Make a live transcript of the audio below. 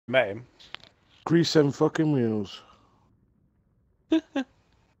Met him. Grease them fucking wheels.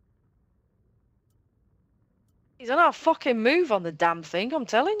 He's on our fucking move on the damn thing, I'm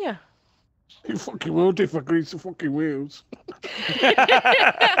telling you. You fucking will do if I grease the fucking wheels.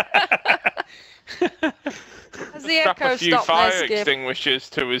 Has the Strap echo a few stopped fire there, Skip? extinguishers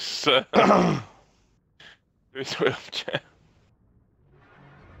to his wheelchair.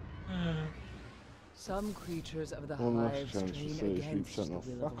 Some creatures of the One last hive chance strain for 33% against the off.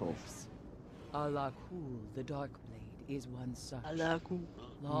 will of Fuck off. wolves. Alakul, the Darkblade, is one such. Alakul.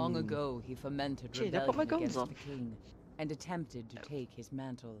 Long ago, he fomented Gee, they put my rebellion guns against on. the king and attempted to take his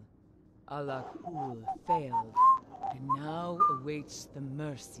mantle. Alakul failed, and now awaits the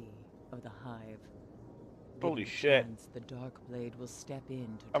mercy of the hive. Holy Given the shit. chance, the Darkblade will step in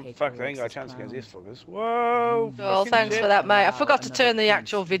to Oh, take fuck, I ain't got a Orex's chance against these crown. fuckers. Whoa! Well, fucking thanks shit. for that, mate. I Allow forgot to another turn the piece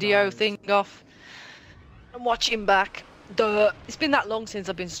actual to video rise. thing off. I'm watching back. Duh. It's been that long since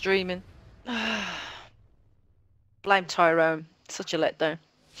I've been streaming. Blame Tyrone. Such a letdown.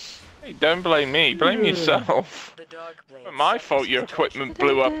 Hey, don't blame me. Blame yourself. The Darkblade Not my fault your equipment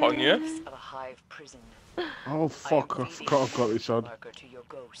blew up on you. of a hive prison. Oh fuck, I forgot I've got this on. Marker to your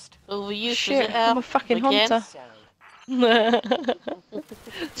ghost. Overuse Shit, it, I'm a fucking again? hunter. So,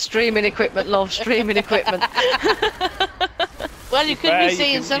 Streaming equipment, love. Streaming equipment. Well, you could Yeah, be you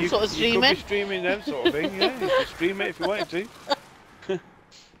seeing can- some you- sort of You streaming. could be streaming them sort of thing, yeah. You could stream it if you wanted to.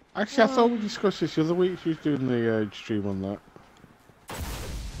 Actually, I thought we discussed this the other week. She was doing the stream on that.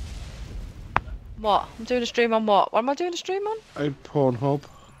 What? I'm doing a stream on what? What am I doing a stream on? A Pornhub.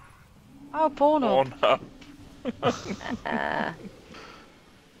 Oh, porno. Pornhub.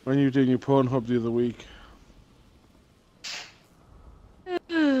 When you were doing your Pornhub the other week.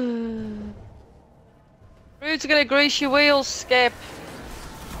 Rude's gonna grease your wheels, Skip.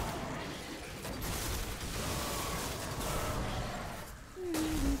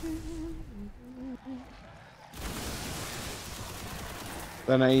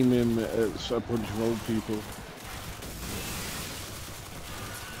 Then aim him at a bunch of old people.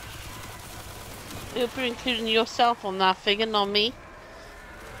 You'll be including yourself on that figure, not me.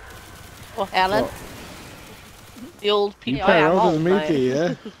 Or Helen. What? The old You people. I pair am older old, than me, mate. do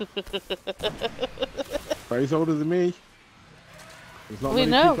you? Both older than me. There's not We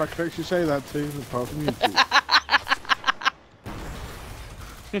many know. people I can actually say that to, apart from you two.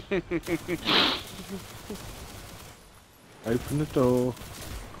 Open the door.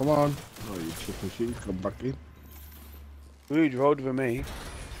 Come on. Oh, you chicken shit, come back in. Rude, you're older than me.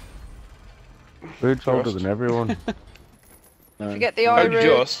 Rude's older Just. than everyone. No, Forget the Oh, eye, Rude.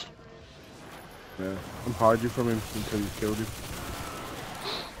 just. yeah. I'm hiding from him until you killed him.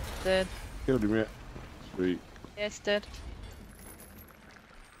 Dead. Killed him yet? Sweet. Yes, dead.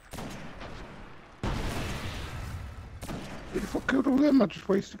 Who the fuck killed all them? I just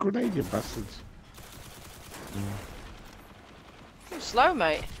wasted a grenade, you bastards. Too slow,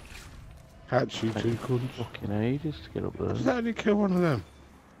 mate. Catch you two cunts. Fucking ages to get up there. How did he kill one of them?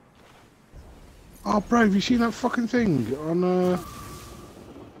 Oh, bro, have you seen that fucking thing on, I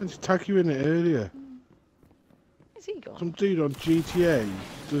just tag you in it earlier. Where's he gone? Some dude on GTA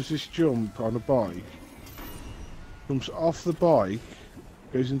does this jump on a bike, jumps off the bike,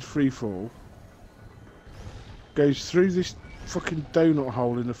 goes into free fall, goes through this fucking donut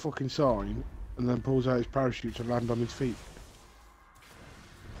hole in the fucking sign, and then pulls out his parachute to land on his feet.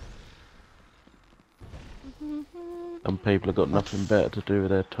 And people have got nothing better to do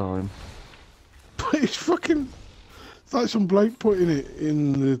with their time. But it's fucking... It's like some bloke putting it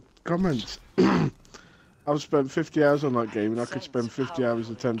in the comments. I've spent 50 hours on that game and I could spend 50 hours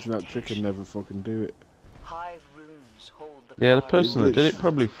attempting that trick and never fucking do it. hive runes hold the Yeah, the power person that did English. it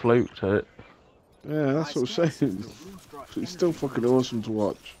probably fluked it. Yeah, that's what I'm saying. It's still fucking awesome to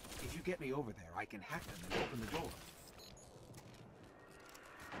watch. If you get me over there, I can hack them and open the door.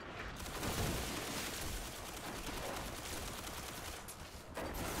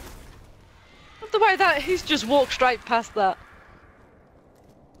 The way that he's just walked straight past that.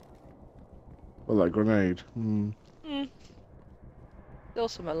 Well, that grenade. Still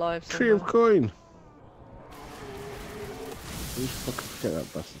some alive. Tree of somewhere. coin. Just fucking forget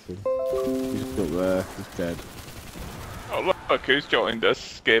that bastard thing. He's up there. He's dead. Oh, look who's joined us.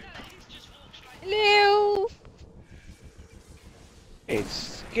 Skip. Hello.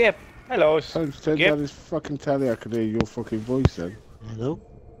 It's Skip. Hello, Thanks, Ted. Skip. That is fucking telly. I could hear your fucking voice then. Hello?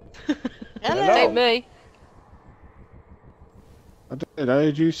 Hello. Take me. I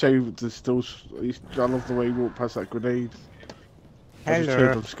heard you say there's still. I love the way you walked past that grenade. I just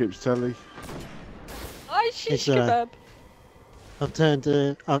heard on Skip's telly. Hi, shish It's, kebab. I've turned.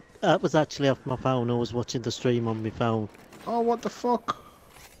 I was actually off my phone. I was watching the stream on my phone. Oh, what the fuck?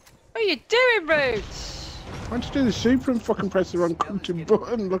 What are you doing, Roots? Why don't you do the super and fucking press the wrong country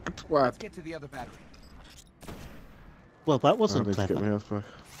button? Look at Let's twat. get to the other battery. Well, that I wasn't need to get my clever. health back.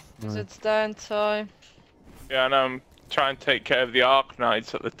 Because No. it's downtime. Yeah, and I'm trying to take care of the Arc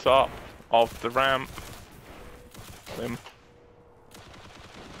Knights at the top of the ramp. Them.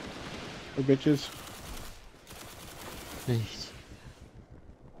 Hey, bitches. Right.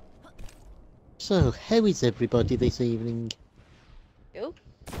 So, how is everybody this evening? You?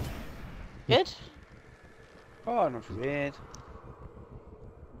 Good. Oh, nothing weird.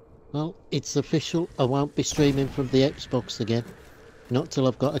 Well, it's official. I won't be streaming from the Xbox again. Not till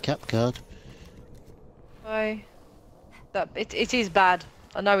I've got a cap card. Why? It is bad.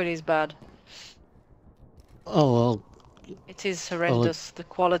 I know it is bad. Oh, well, It is horrendous. The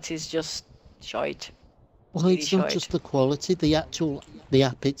quality's just shite. well Really it's not shite. just the quality, the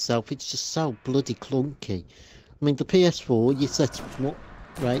app itself, it's just so bloody clunky. I mean, the PS4, you set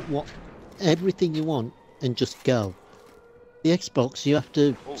what everything you want and just go. The Xbox, you have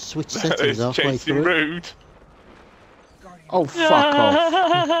to switch settings It's halfway chasing through. Rude. Oh, fuck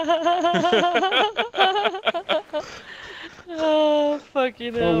off. Oh,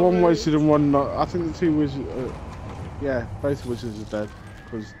 fucking hell. Well, one Rude. wasted and one not. I think the two wizards. Yeah, both wizards are dead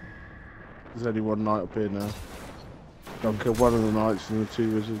because there's only one knight up here now. I'll kill one of the knights and the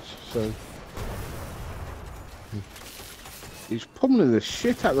two wizards. So he's pummeling the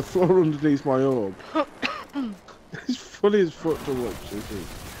shit out of the floor underneath my orb. It's funny as fuck to watch. This is.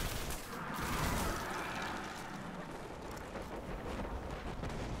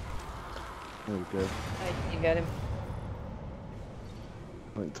 There we go. Hey, you get him.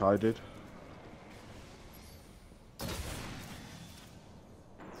 I think Ty did.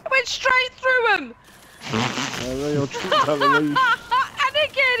 I went straight through him! They all tripped out the roof. And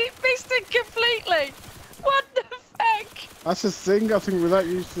again, it missed it completely! What the fuck? That's the thing, I think, without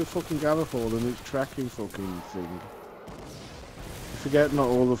using the fucking Gallifall and its tracking fucking thing. You forget not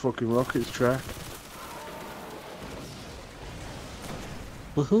all the fucking rockets track.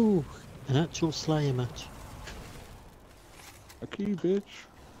 Woohoo! An actual Slayer match. A key, bitch.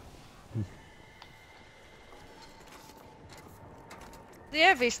 The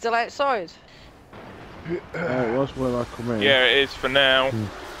heavy's still outside. It was when I come in. Yeah, it is for now.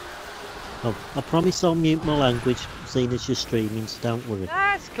 Oh, I promise I'll mute my language, seeing as you're streaming, so don't worry.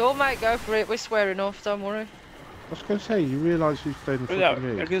 That's cool, mate. Go for it. We're swearing off. Don't worry. I was going to say, you realise who's playing the No, I fucking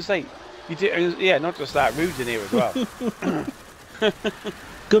was game? going to say, you did, yeah, not just that, Rude's in here as well.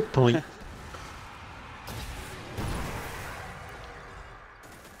 Good point.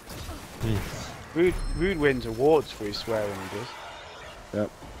 Yes. Rude wins awards for his swearing, he does. Yep.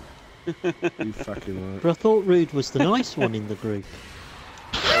 You fucking right. But I thought Rude was the nice one in the group.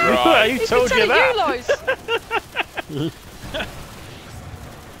 Right. Who He's told been you telling that? you lies.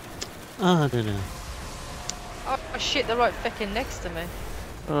 I don't know. Oh shit, they're right fucking next to me.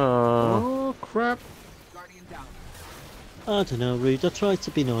 Oh, crap. I don't know, Rude. I try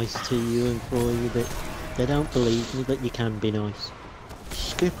to be nice to you and for you, but they don't believe me that you can be nice.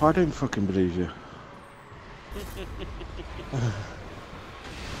 Skip, I don't fucking believe you.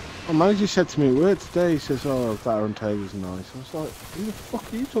 My manager said to me at work today, he says, oh, that on Taylor's nice. I was like, who the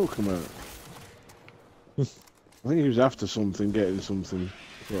fuck are you talking about? I think he was after something, getting something.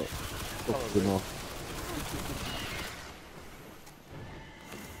 But fucked him off.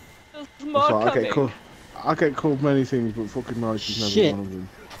 There's more It's like, coming. I get called many things, but fucking nice is never Shit. one of them.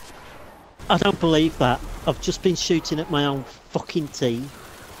 I don't believe that. I've just been shooting at my own fucking team.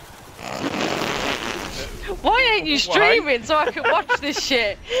 Why ain't you streaming so I can watch this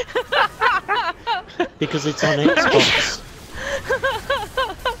shit? Because it's on Xbox.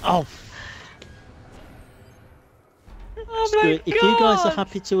 Oh, Oh screw my it. If you guys are God.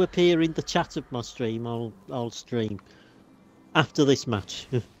 happy to appear in the chat of my stream, I'll stream after this match.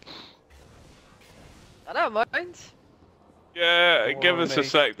 I don't mind. Yeah, give us a me.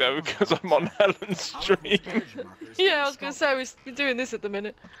 sec though, because I'm on Helen's stream. Yeah, I was gonna say we're doing this at the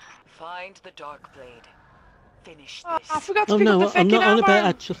minute. Find the dark blade. Finish Oh, this. I forgot to Oh pick no, up the I'm fucking not on about ammo.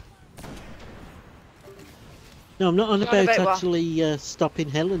 actually. No, I'm not on You're on about about what? actually stopping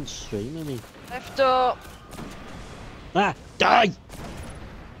Helen's stream. I mean, Left up. die!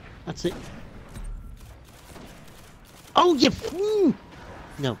 That's it. Oh, you.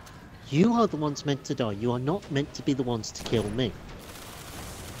 No, you are the ones meant to die. You are not meant to be the ones to kill me.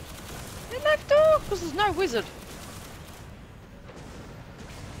 They left up because there's no wizard.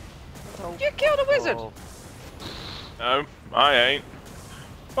 You killed a wizard. Oh, No, I ain't.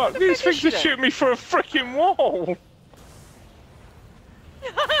 Fuck, The these finish things are it. shooting me through a freaking wall.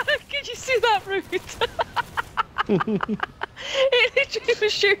 Could you see that, Ruth? It He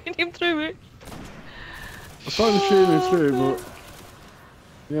was shooting him through it. I tried to shoot him through, but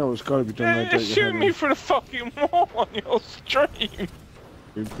you know it's got to be done. Yeah, you're shooting me through the fucking wall on your stream.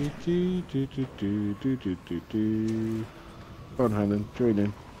 Go on, Helen, join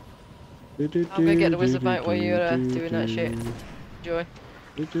in. I'm gonna get the wizard mate while you're doing that shit. Enjoy.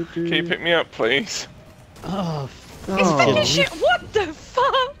 Can you pick me up, please? Oh, It's fucking shit. What the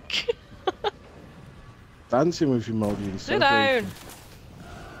fuck? Dancing with your moldy and Sit down.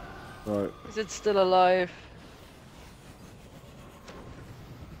 Right. Is it still alive?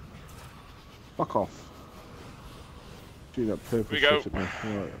 Fuck off. Do that purple We go. shit at me.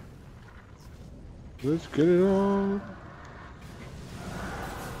 Right. Let's get it on.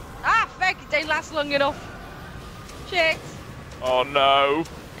 Ah, fuck! It didn't last long enough. Shit. Oh no!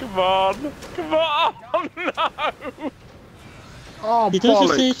 Come on! Come on! No! Oh, Did I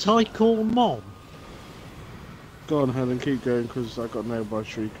just say bollocks! it's high call mom? Go on, Helen, keep going, because I got nailed by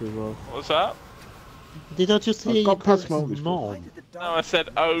Shriek as well. What's that? Did I just hear I've you got call past Moldy's mom? No, I said,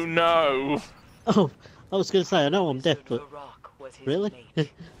 oh no! Oh, I was going to say, I know I'm deaf, but really?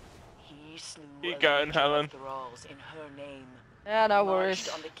 Keep going, Helen. Yeah, no worries.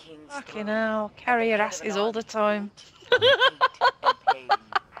 Fucking hell, carry your asses all the time.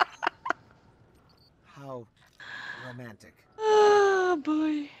 How romantic. Oh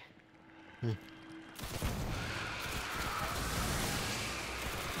boy.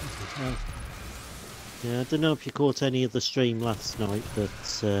 Yeah, I don't know if you caught any of the stream last night, but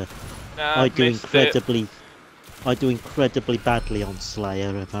Nah, I do missed it. incredibly badly on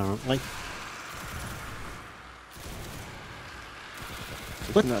Slayer, apparently.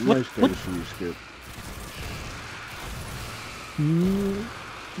 Isn't that most games for you, Skip?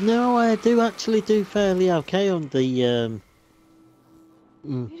 No, I do actually do fairly okay on the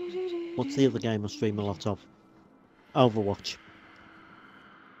what's the other game I stream a lot of? Overwatch.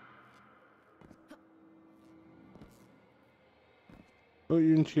 Put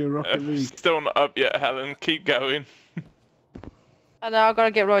you into your Rocket League. Still not up yet, Helen. Keep going. I know, I've got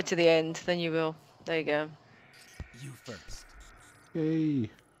to get right to the end, then you will. There you go. You first. Yay.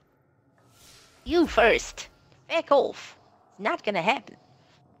 You first. Back off. It's not gonna happen.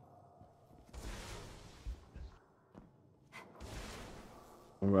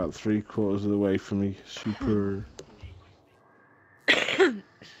 I'm about 3/4 of the way for me. Super.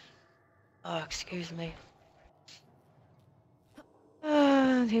 Oh, excuse me.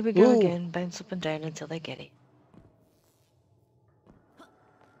 Here we go Ooh. again. Bounce up and down until they get it.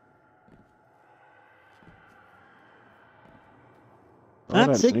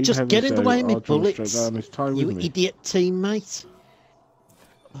 That's it, just get in the way of me bullets, you with me. idiot teammate.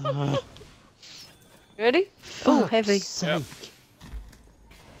 Ready? Oh, Fuck's heavy. sake.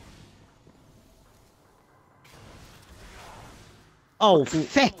 Oh,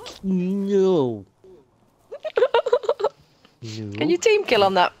 feck no. No. Can you team kill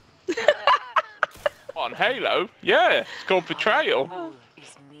on that? On Halo? Yeah, it's called Betrayal.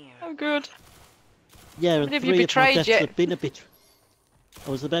 Oh, good. Yeah, and But have you 3 of my betrayed deaths yet? have been a bit. I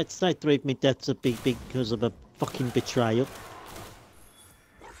was about to say 3 of my deaths have been because of a fucking betrayal.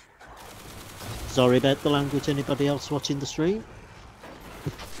 Sorry about the language, anybody else watching the stream?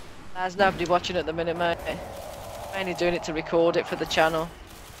 There's nobody watching at the minute, mate. I'm only doing it to record it for the channel.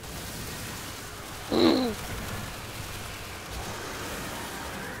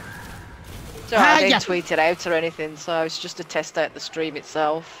 So I didn't tweet it out or anything, so it's just to test out the stream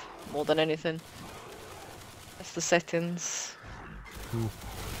itself, more than anything. That's the settings.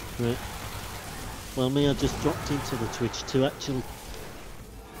 Right. Well, me, I just dropped into the Twitch to actually,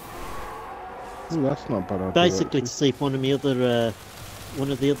 Ooh, that's not bad. Idea, basically actually. to see if one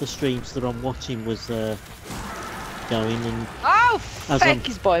of the other streams that I'm watching was going, and Oh, As feck, I'm-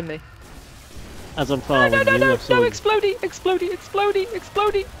 he's by me. as I'm No, following no, no, you, no, I saw no, you- exploding, exploding, exploding,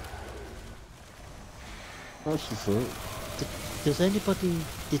 exploding. That's the thought. Does anybody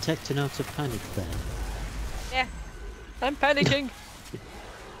detect an out of panic there? Yeah, I'm panicking.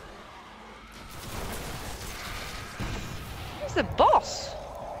 Where's the boss?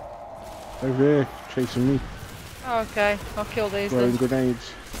 Over here, chasing me, Oh, okay, I'll kill these throwing then.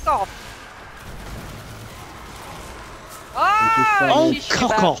 grenades. Stop. fine. Oh, shish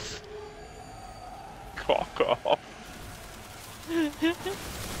cock kebab. off! Cock off.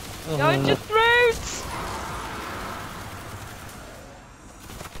 Go into throats!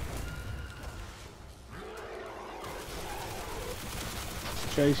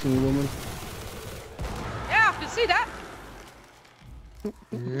 Chasing you, woman. Yeah, I can see that.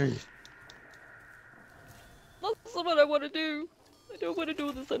 That's what I want to do. I don't want to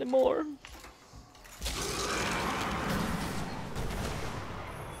do this anymore.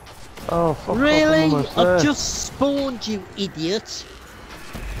 Oh, fuck off, I'm Really? almost I've there. just spawned, you idiot.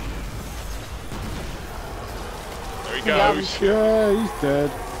 There he Yeah. goes. Yeah, he's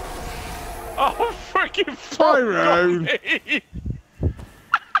dead. Oh, freaking Tyrone!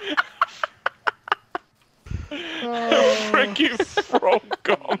 Freaking frog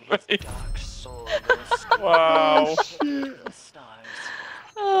got me. Wow. Shit.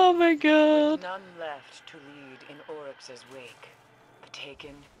 Oh my god. None left to lead in Oryx's wake. The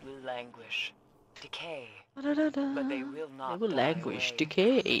taken will languish, decay, but they will not They will die languish, away.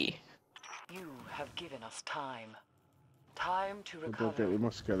 decay. You have given us time. Time to I don't recover get with my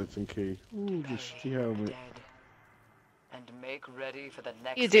skeleton key. Ooh, the shitty helmet. dead. And make ready for the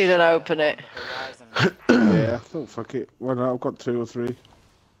next You didn't shadow open on it. the horizon. Yeah, I thought fuck it. Why not? I've got 2 or 3.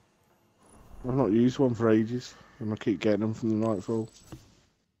 I've not used one for ages, and I keep getting them from the Nightfall.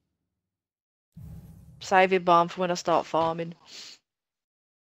 Save your bomb for when I start farming.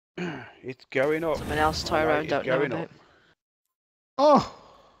 It's going up. Something else Alright, Tyrone it's don't know going about. up. Oh!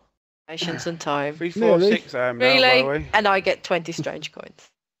 Patience and time. 3, 4, Nearly. 6 I am now, by the Really? way. And I get 20 strange coins.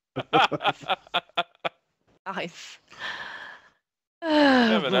 Nice.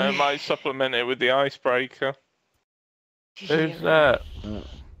 Never know, might supplement it with the icebreaker. Who's that?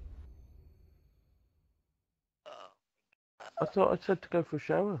 I thought I said to go for a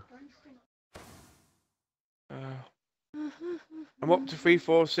shower. I'm up to 3,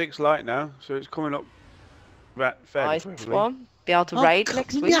 4, 6 light now, so it's coming up fairly Nice quickly. one. Be able to Oh, raid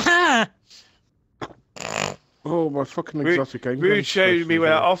next week. Yeah. Oh, my fucking Rude- exotic engram. Rude showed me where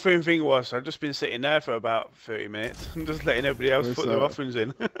that special. offering thing was. I've just been sitting there for about 30 minutes. I'm just letting everybody else Where's put their that? offerings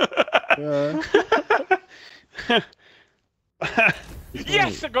in. Yeah.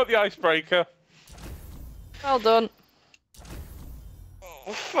 Yes, I got the icebreaker. Well done.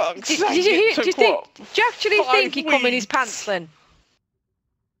 Oh, fuck. Did you actually think he come in his pants then?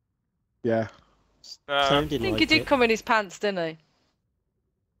 Yeah. Sounded I think like he did it. come in his pants, didn't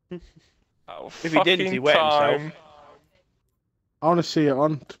he? Oh, If he didn't, he wet himself. time. I want to see it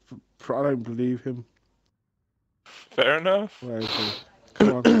on. I don't believe him. Fair enough. Where is he? Come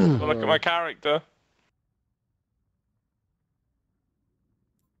on. Well, look at my character.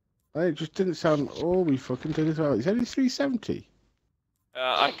 It just didn't sound all we fucking did as well. It's only 370.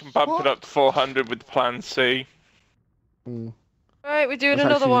 I can bump it up to 400 with Plan C. Mm. Right, we're doing That's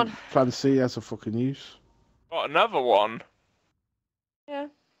another actually- one. Plan C has a fucking use. Got another one. Yeah.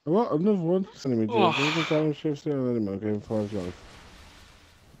 What? Another one? Sending me Oh. damage shift there, let him go in 5 life.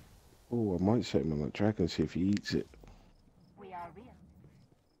 Oh, I might set him on that dragon and see if he eats it.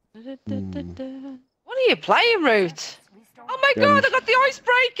 What are you playing, Root? Oh my god, I got the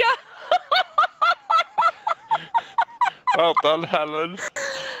icebreaker! Well done, Helen.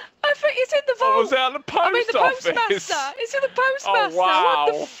 I think it's in the vault. What was it at the post I'm in the office? postmaster. It's in the postmaster. Oh, wow.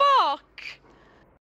 What the fuck?